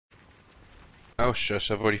Oh shush,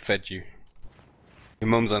 I've already fed you. Your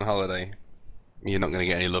mum's on holiday. You're not gonna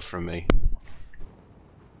get any love from me.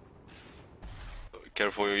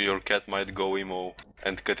 Careful, your cat might go emo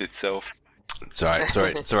and cut itself. It's alright,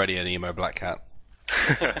 it's already an emo black cat.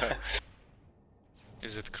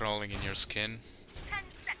 Is it crawling in your skin?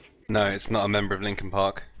 No, it's not a member of Linkin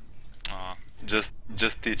Park. Aw, Just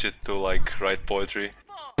teach it to like write poetry.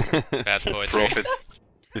 bad poetry. Profit.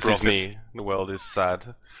 This is me. The world is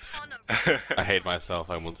sad. I hate myself.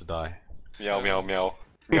 I want to die. Meow meow meow.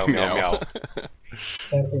 Meow meow meow.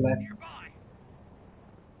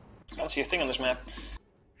 Can't see a thing on this map.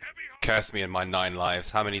 Curse me in my 9 lives.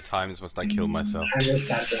 How many times must I kill myself? This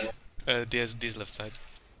left side.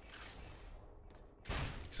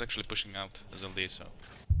 He's actually pushing out as LD, so.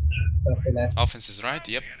 Offense is right,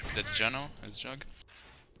 yep. That's Jano, that's Jug.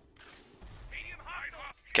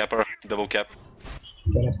 Capper, double cap.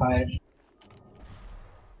 25.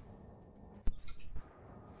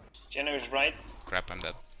 Jeno is right. Crap, I'm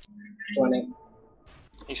dead. 20.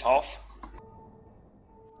 He's half.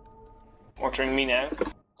 Watering me now.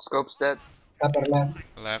 Scope's dead. Upper left.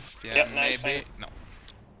 Left, yeah, Yep, nice, maybe. fine. No.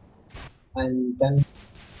 And then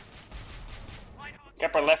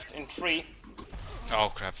Kepper left in 3.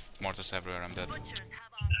 Oh crap, mortars everywhere, I'm dead.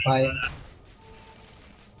 5.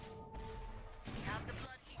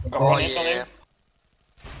 Got Oh, one hit on yeah. him.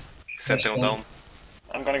 Sentinel down.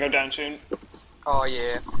 I'm gonna go down soon. Oh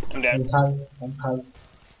yeah. I'm dead. 1 half.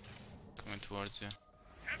 Coming towards you.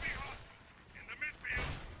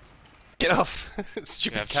 Get off! You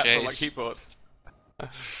Stupid have cats on my chase. keyboard.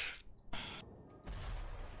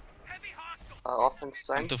 Offense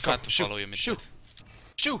I'm time. too fat to shoot, follow you mid. shoot.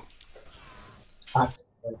 Shoo! Fact.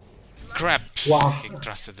 Crap! Wow. He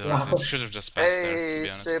trusted the Wow. rest. Should have just passed there, to Hey, be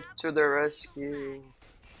honest. Sip to the rescue.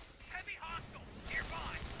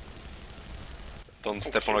 Don't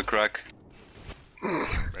step on a crack.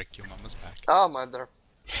 Break your mama's back. Oh, mother.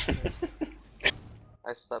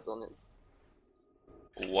 I stepped on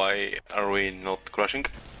it. Why are we not crushing?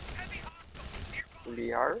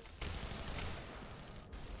 We are?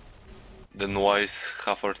 Then why is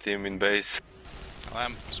half our team in base? Well,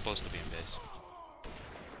 I'm supposed to be in base.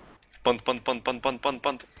 Punt, punt, punt, punt, punt, punt,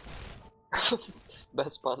 punt.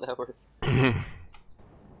 Best spawn ever.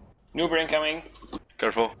 Noober incoming.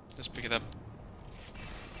 Careful. Just pick it up.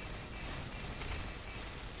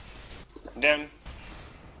 Down.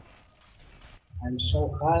 I'm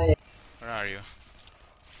so high. Where are you?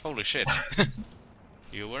 Holy shit.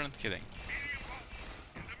 You weren't kidding.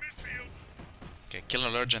 Okay, kill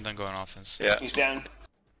an urgent and go on offense. Yeah. He's down.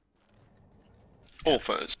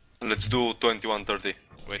 Offense. Let's do 21-30.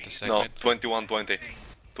 Wait a second. No, wait. 21-20.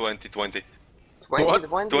 20-20. 20 What?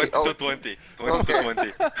 20? 20 Oh, to 20. 20 Okay. to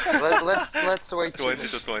 20. let's wait. 20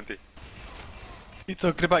 to 20. You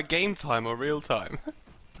talking about game time or real time?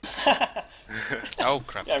 Oh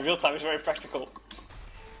crap. Yeah, real time is very practical.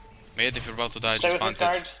 Mate, if you're about to die, Stay just with punt mid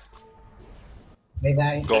it. card. May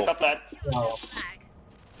I? Go. Got that. Wow.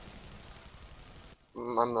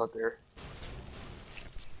 I'm not there.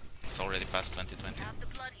 It's already past 2020.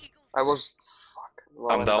 I was. Fuck.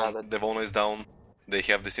 Well, I'm down. bad at- Devona is down. They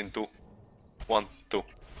have this in 2. 1, 2.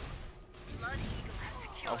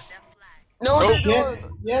 No, Oh, they don't! yes,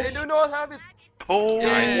 yes. They do not have it! Oh,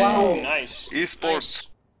 Nice. Wow. Nice. esports.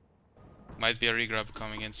 Might be a regrab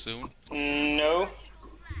coming in soon. No.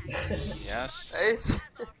 Yes. Ace!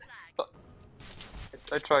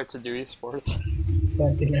 I tried to do esports.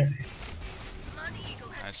 20 left.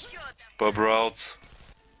 Nice. Pub routes.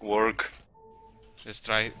 Work. Just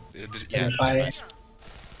try. Yeah, Fire. nice.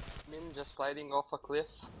 Min just sliding off a cliff.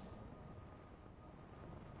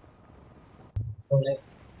 Only.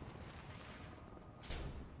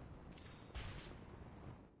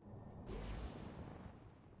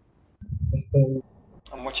 Still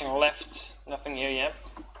I'm watching left. Nothing here yet.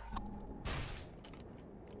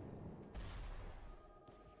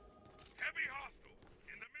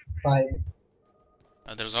 five.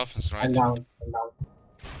 There's offense, right? I'm down. I'm down.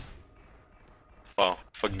 Wow,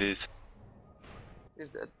 fuck this.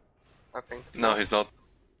 He's dead. I think. No, he's not.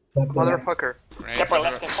 20 left. Motherfucker. Great, Kepper I'm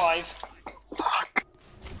left in 5. Fuck.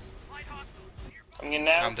 Coming in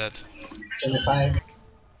now. I'm dead. 25.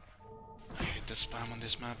 I hate the spam on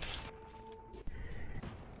this map.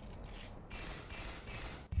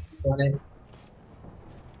 20.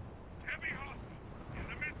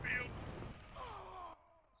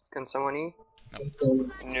 Can someone E? Still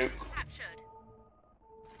No.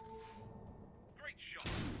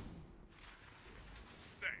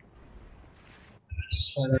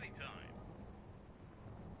 shadow.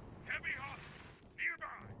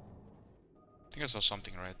 I think I saw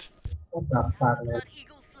something right. What the fuck, man?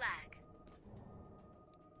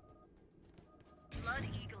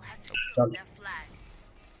 their flag.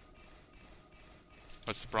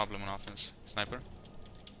 What's the problem on offense? Sniper?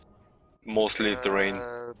 Mostly terrain.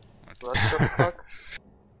 What the fuck?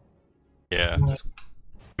 Yeah. Just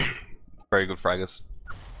very good fraggers.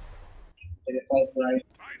 25 right.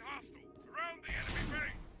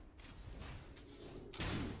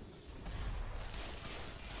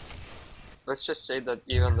 Let's just say that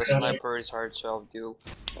even the sniper is hard to outdo.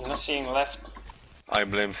 I'm not seeing left. I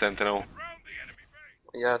blame Sentinel.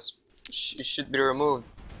 Yes, it should be removed.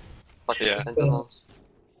 Fucking Yeah. sentinels.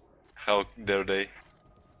 How dare they?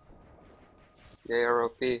 They are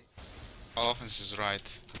OP. All offense is right.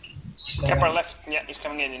 Kepper left. Yeah, he's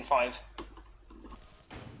coming in 5.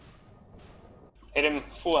 Hit him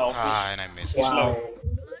full health. Ah, and I missed. He's Wow. low. Blood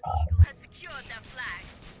Eagle has secured their flag.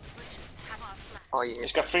 We should have our flag. Oh yeah.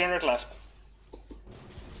 He's got 300 left.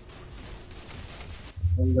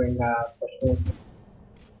 I'm going pursuit.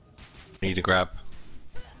 Need a grab.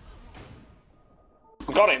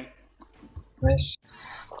 Got him. Nice.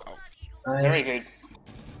 Nice. Very good.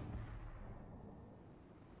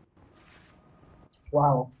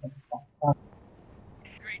 Wow.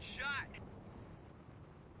 Great shot.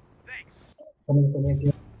 Thanks. Coming to meet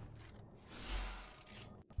you.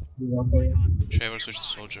 You okay? Shaver switch to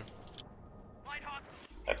soldier.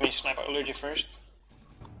 Let me snipe out Allergy first.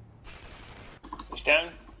 He's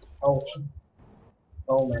down. Oh.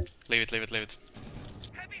 Oh man. Leave it, leave it, leave it.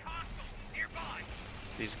 Heavy hostile nearby.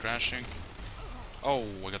 He's crashing. Oh,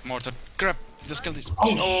 I got mortar. Grab! Just kill this.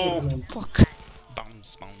 Oh, shit, man. Fuck.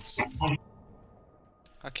 Bounce, bounce.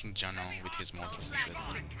 Hacking Jano with his mortars and shit.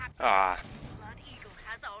 Ah, Blood Eagle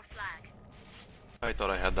has our flag. I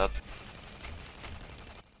thought I had that.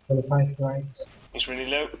 25 right. He's really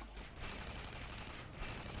low.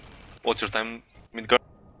 What's your time, Midgard?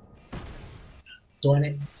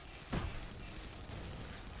 20.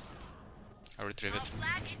 I retrieve Our it.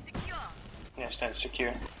 flag is secure. Yeah, stand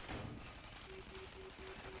secure.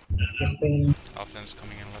 15. Offense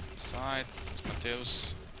coming in left side. It's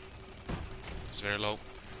Mateus. He's very low.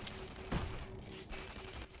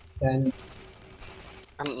 10.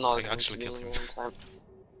 I'm not I going actually to killed kill him. him one time.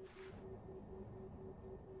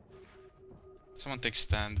 Someone take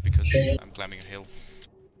stand because I'm climbing a hill.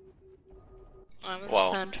 I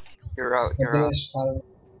Wow. understand. You're out, you're out. This half.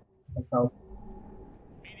 Out.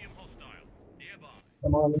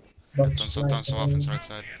 Come on. Tons of offense right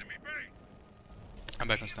side. I'm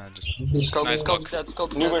back on stand. Just Scope, nice scope's cock. dead,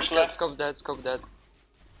 scope's Nuber's dead, left. scope's dead, scope's dead.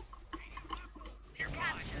 You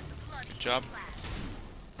captured the blood Good job. flag.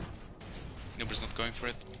 Nuber's not going for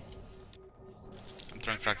it. I'm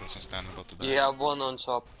throwing fractals on stand. I'm about to die. You have one on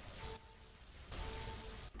top.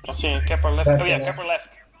 Not seeing a Kepper left. Oh yeah, Kepper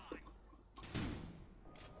left.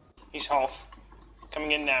 He's half.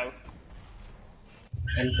 Coming in now.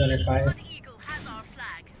 And 25. Blood Eagle has our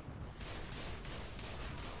flag.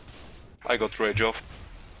 I got rage off.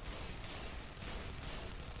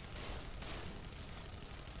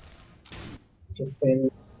 Sustain.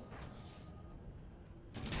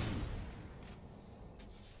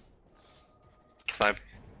 Snipe.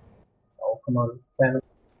 Oh, come on. 10.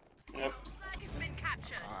 Nope. Flag has been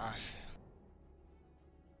captured. Ah,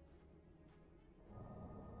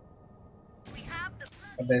 We have the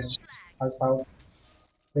blood But there's flag. half out.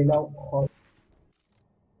 Reload. Oh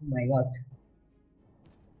my god.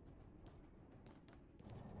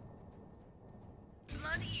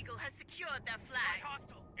 Blood Eagle has secured their flag.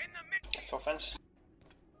 That's offense.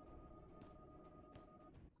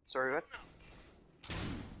 Sorry, what?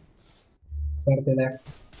 30 left.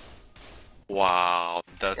 Wow,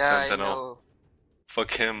 that Yeah, I Sentinel. know.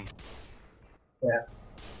 Fuck him. Yeah.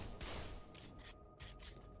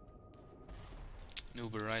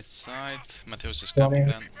 Nuber right side. Mateus is coming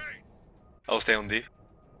then. I'll stay on D.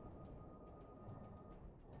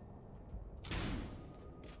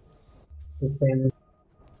 Sustain.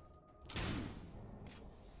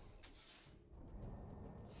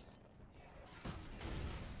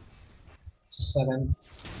 Seven.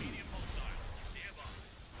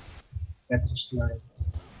 That's sniped.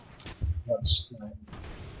 That's sniped.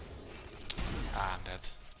 Ah, I'm dead.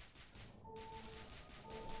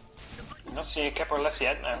 Not seeing a Kepper left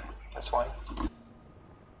yet. No, that's why.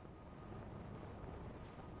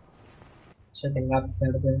 Setting up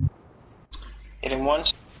 30. Hit him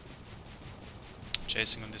once.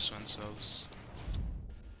 Chasing on this one, so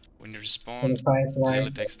when you respawn, 25 really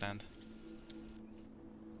right. take stand.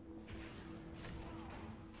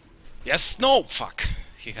 Yes, no, fuck.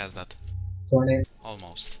 He has that. 20.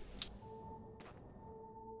 Almost.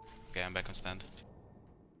 Okay, I'm back on stand.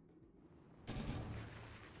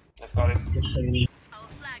 They've got him. 15. Our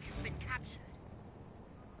flag has been captured.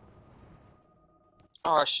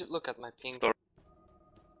 Oh, I should look at my ping. Sorry.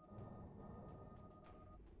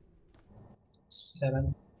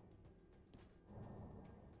 7.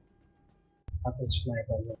 Fucking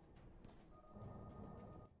sniper.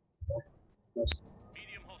 Yes.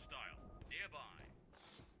 Medium hostile nearby.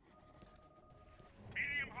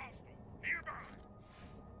 Medium hostile nearby.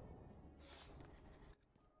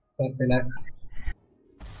 30 left.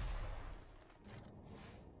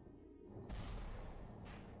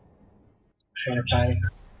 Five.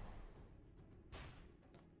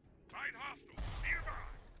 Light hostile nearby.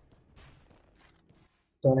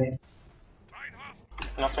 20. Light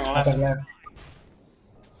hostile Nothing Upper left. left.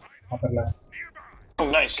 Upper left. nearby. Oh,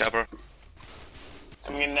 nice. Capper.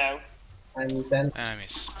 Coming in now. I'm 10. And I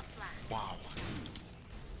miss. Wow.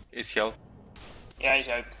 Is health. Yeah, he's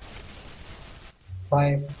out.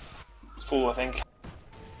 5. Full, I think.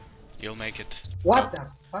 You'll make it. What the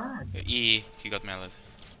fuck? E, he got MalV.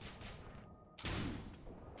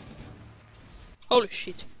 Holy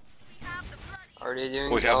shit. Are they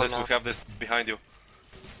doing We have well this. now? We have this behind you.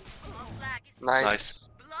 Nice. Nice.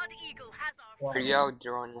 Blood Eagle has our Are you out,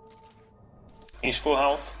 drone? He's full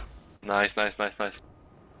health. Nice, nice, nice, nice.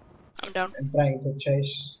 I'm down. I'm trying to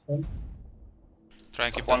chase him. Try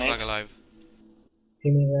and keep One that flag hit. alive.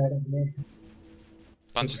 Give me there. Me.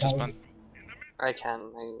 Punt it, just punt. I can.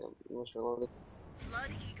 I was reloaded. Blood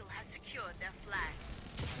Eagle has secured their flag.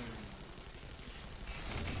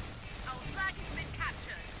 Our flag has been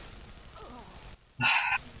captured.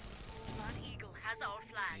 Blood Eagle has our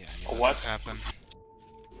flag. Yeah, Oh, you what? what happen.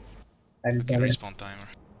 I'm Okay, coming. respawn timer.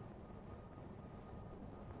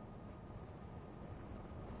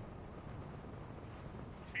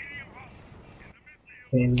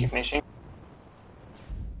 In. Keep missing.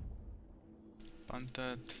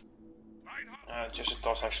 Punted. Just a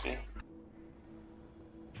toss, actually.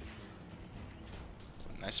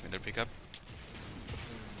 Nice middle pickup.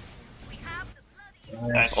 We have the Blood Eagle.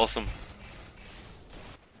 Nice. Awesome.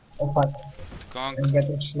 Oh fuck. Conk. I'm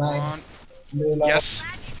getting sniped. On. I'm really low. Yes!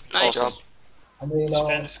 Nice. Job. I'm really low.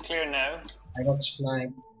 Stand is clear now. I got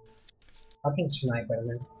sniped. Fucking sniper,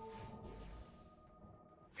 man.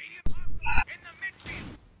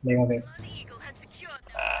 They got it. Blood Eagle has secured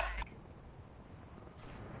their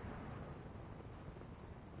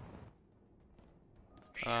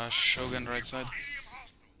Ah, Shogun right side.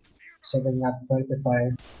 7 at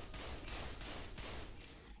 35.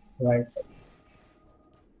 Right.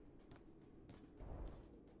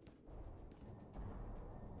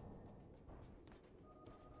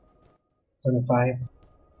 $25.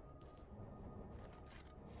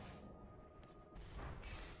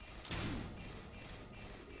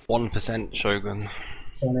 %, Shogun.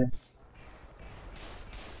 20.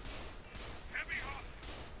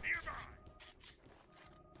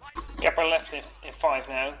 Capper left in 5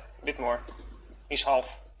 now. A bit more. He's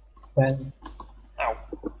half. 10. Ow.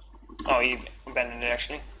 Oh, he abandoned it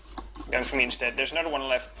actually. Going for me instead. There's another one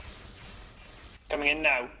left. Coming in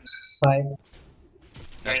now. 5.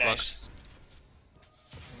 Very Nice nice.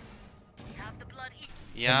 We have the Blood Eagle.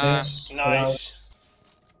 Yeah. This. Nice.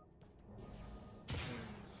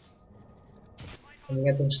 I'm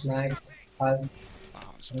getting sniped. 5. Wow,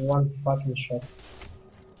 so And 1 fucking shot.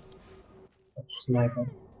 Of sniper.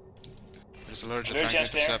 there's a lurcher Lurch trying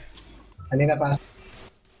is to there. intercept. I need a pass.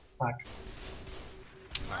 Fuck.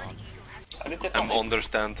 Wow. How did that I'm not hit?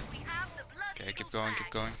 understand. We have the Blood Okay, Eagle keep going, keep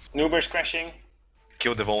going. Nuber's crashing.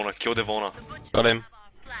 Kill Devona. Kill Devona. The butcher Got him. have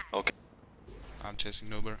our flag. I'm chasing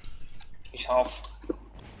Nuber. He's half.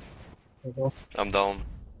 Let's go. I'm down.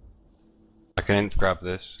 I can int grab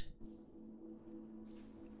this.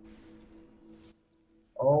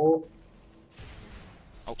 Oh,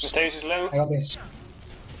 Oh, Mateus is low. I got this.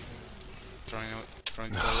 throwing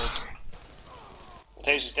forward.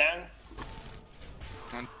 Mateus is down.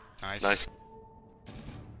 Nice. Nice.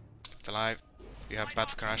 It's alive. You have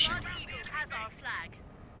bad crashing. Blood Eagle has our flag.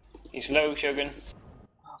 He's low, Shogun.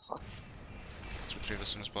 Oh, fuck. Let's retrieve as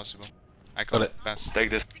soon as possible. I Got got it. it. Pass.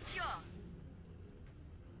 Take this. Secure.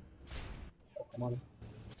 Oh, come on.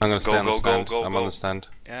 I'm gonna Go, stay on the go, go, stand. go, I'm go. on the stand.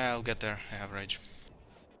 Yeah, I'll get there. I have rage.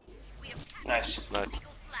 We have captured Nice. the Nice. Eagle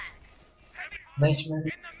flag. Nice man. In the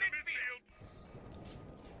midfield.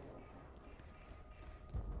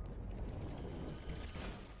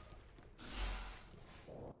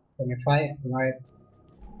 25, right.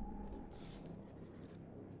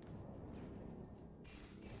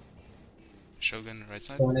 Shogun right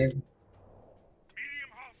side. 20. Medium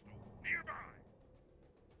hostile nearby.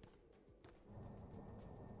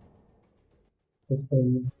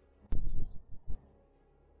 15.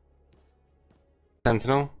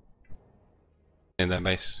 Sentinel. In their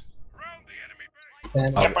base. Round the enemy base.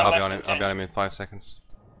 Stand. I'll, Pepper I'll be left on in him. I'll be 10. on him in 5 seconds.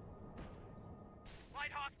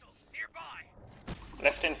 Light hostile nearby.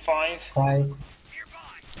 Left in 5. 5. Nearby.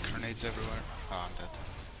 Grenades everywhere. Oh, I'm dead.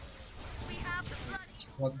 We have the blood.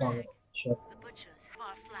 What dog? Shot. The butchers have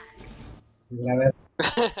our flag.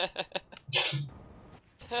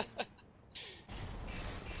 11.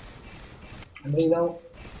 I'm reload.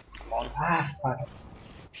 Come on. Ah, fuck.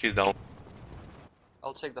 He's down.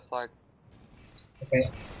 I'll take the flag. Okay.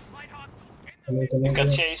 Light hostile in Come in, come in, Got come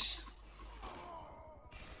in. chase.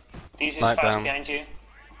 These is Snipe fast down. behind you.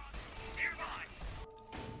 nearby.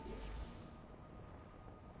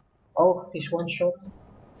 Oh, he's one shot.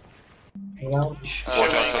 Reload. Sure, out,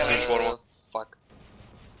 you finish can. one. Fuck.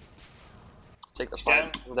 Take the He's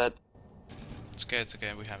flag. down. I'm dead. It's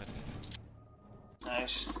okay, we have it.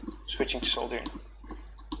 Nice. Switching to soldier.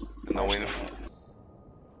 Now in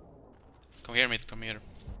Come here, mate, come here.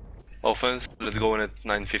 offense. Let's go in at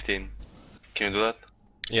 9:15. Can you do that?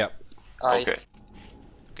 Yep. Aye. Okay.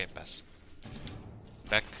 Okay, pass.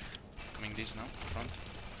 Back. Coming this now, front.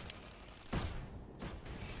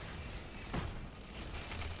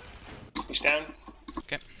 He's down.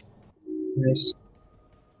 Okay. Nice.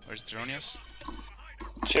 Where's Dronius?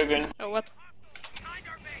 Shogun. Oh, what? Behind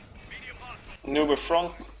our base. Medium hostile. Nuber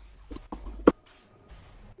front.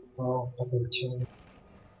 Oh, fucking chill.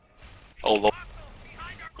 All low.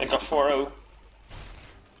 I got 4-0.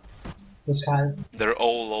 This guy's. They're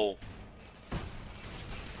all low.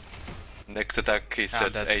 Next attack is Ah,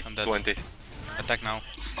 at I'm dead, I'm dead. 8:20. Attack now.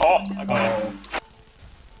 Oh, I got him.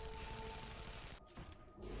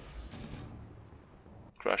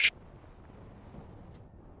 Crash.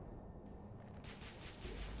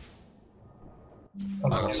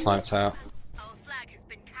 Come I on. got sniped out. Our flag has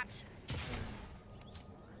been captured.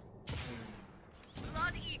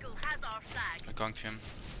 Blood Eagle has our flag. I conked him.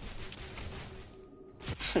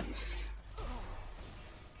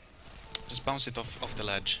 Just bounce it off the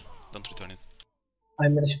ledge. Don't return it.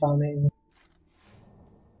 I'm respawning.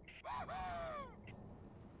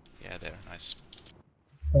 Yeah, there, nice.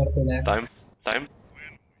 30 left. Time. 30.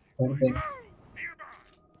 Nearby. Light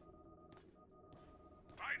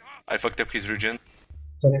hostile. I fucked up his regen.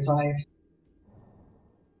 25. Armed.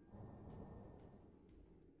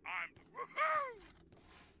 Woohoo!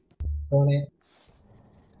 20.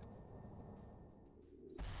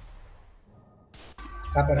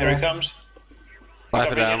 Copper Here he left. comes. Sniper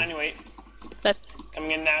Got regen down. anyway. Left.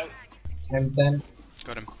 Coming in now. I'm 10.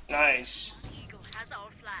 Got him. Nice. Eagle has our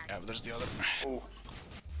flag. Yeah, but there's the other. Ooh,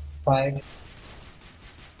 5.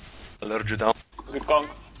 Alert you down. good conk.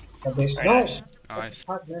 Got this. Very No! nice. Nice.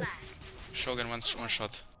 Fuck, man. Shogun one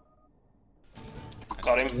shot.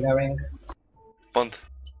 Got him. Reloading. Punt.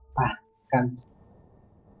 Ah, can't.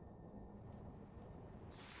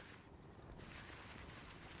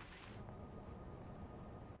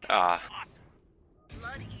 Ah.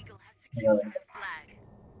 Blood Eagle has secured Reloading. the flag.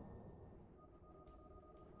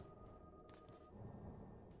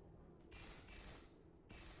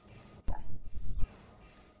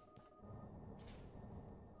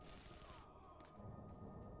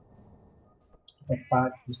 The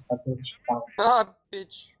fuck is fucking spawn. Ah,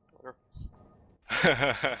 bitch.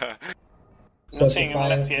 Not seeing him 35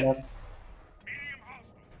 left yet. left. Medium hostile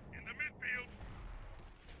in the midfield.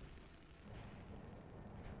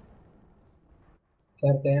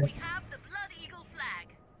 30. We have the Blood Eagle flag.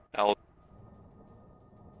 Out.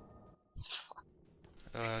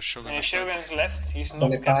 Shogun. Shogun is left. He's not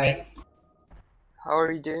 25. camping. How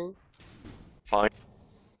are you doing? Fine.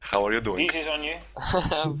 How are you doing? These is on you.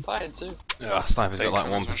 I'm fine too. Yeah, sniper's got like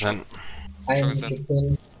Thank you. 1%. I'm Shogun's dead.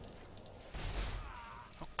 15.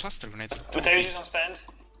 Oh, cluster grenades. Mateus is on stand.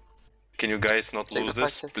 Can you guys not Take lose the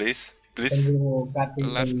this, factor. please? Can Please? you got me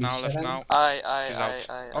Left in now, left 7? now. He's out.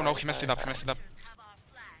 Oh no, he messed it up, he messed it up. Have our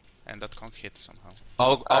flag. And that conk hit somehow.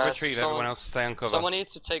 I'll Uh, retreat, someone- everyone else stay on cover. Someone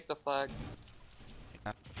needs to take the flag.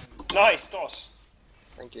 Nice, toss.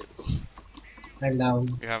 Thank you. I'm down.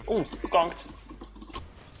 We have. Ooh, conked.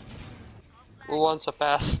 Who wants a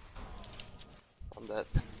pass? I'm dead.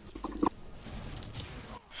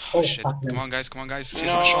 Oh, Shit. fuck, Come man. on, guys, come on, guys. She's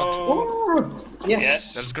one shot. Ooh, yes.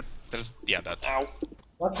 Yes. That's good. There's. Yeah, that. Ow.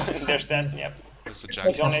 What the fuck? There's that, yep. That's a What jug.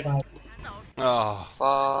 He's on the it. fuck? Has our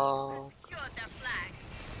Oh, Fuck. secured the flag.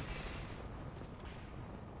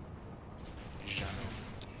 Jano.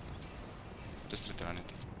 Just return it.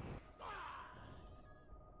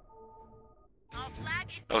 Our flag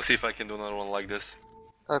is I'll see if I can do another one like this.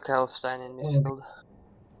 Okay, I'll stand in midfield.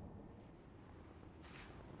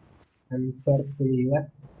 I'm 30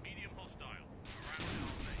 left. Medium hostile.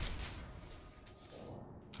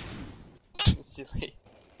 Silly.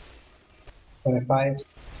 25.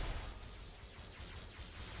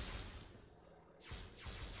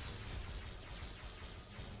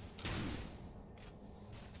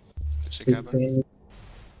 See Cabba? Between,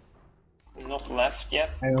 Not left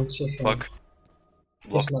yet. I don't see him. Fuck.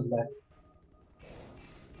 He's not there.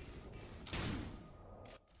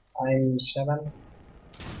 I'm 7.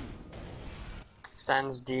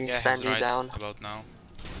 Stands D, Yeah, stand he's D right. down. About now.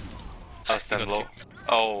 I stand got low.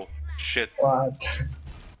 Oh, shit. What?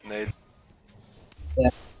 Nade.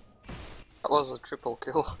 That was a triple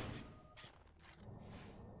kill.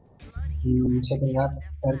 Checking up.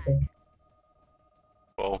 30.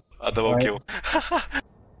 Oh, a double Right. kill.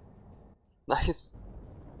 Nice.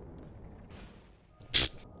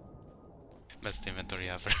 Best inventory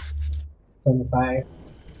ever. 25.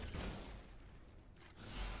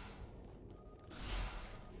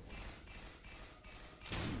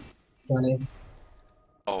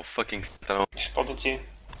 Oh, fucking tunnel. Spotted you.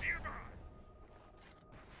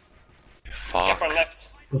 Fuck. Kappa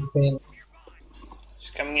left. 15.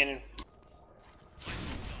 She's coming in.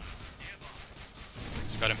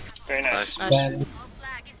 Got him. Very nice. Nice. 10. All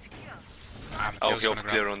flag is secure. Ah, I'll Mateo's help gonna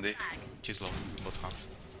clear grab. on D. He's low, about half.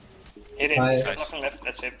 Hit him. He's got Nice. nothing left.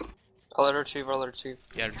 That's it. I'll retrieve, I'll retrieve.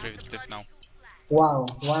 Yeah, retrieve now. Wow,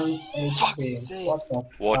 1 Fuck's HP. sake. What the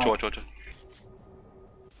Watch, fuck? watch.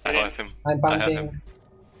 I Hit him. have him. I'm I have pumping. him.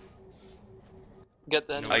 Get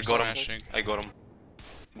the No, I enemy. got him. smashing. I got him.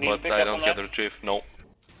 Need to But pick I up don't on get that. retrieve. No.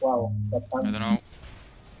 Wow, that I pump. don't know.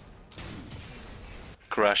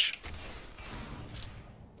 Crash.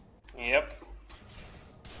 Yep.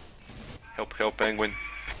 Help, Penguin.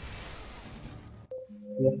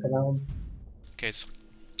 Left around. Okay, so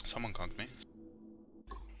someone conked me.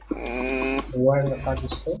 Where the fuck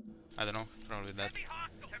is he? I don't know, probably that.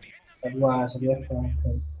 That was left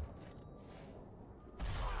around.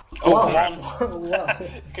 Oh, Wow. come on. Wow.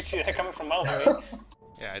 You could see that coming from miles away.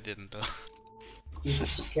 Yeah, I didn't though. It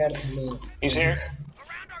scared me. He's here.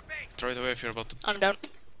 Throw it away if you're about to. I'm down.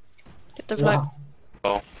 Get the flag. Wow.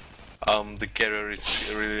 Oh. The carrier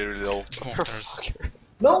is really low. Mortars.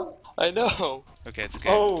 No! I know! Okay, it's okay.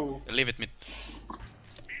 Oh. Leave it mid.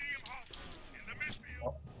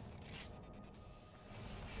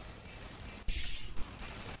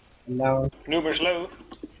 Now, Nuber's low.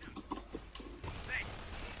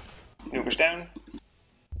 Nuber's down.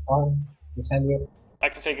 on. Behind you. I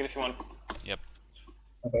can take it if you want. Yep.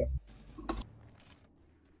 Okay.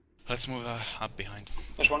 Let's move up behind.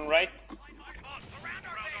 There's one right.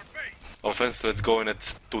 Offense, let's go in at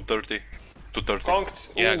 230. 230.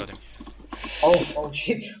 Conked. Yeah, I Ooh. got him. Oh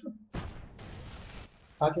shit.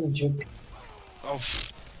 Fucking juke. Oh,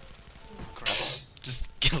 crap. Just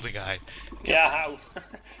kill the guy. Yeah, how?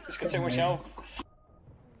 He's got so much health.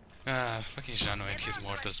 Ah, fucking Jano and his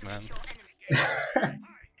mortars, man.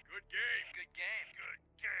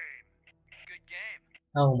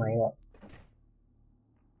 Oh my god.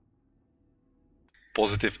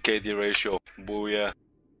 Positive KD ratio. Booyah.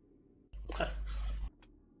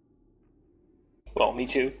 Well, me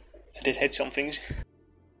too. I did hit some things.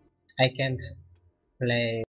 I can't play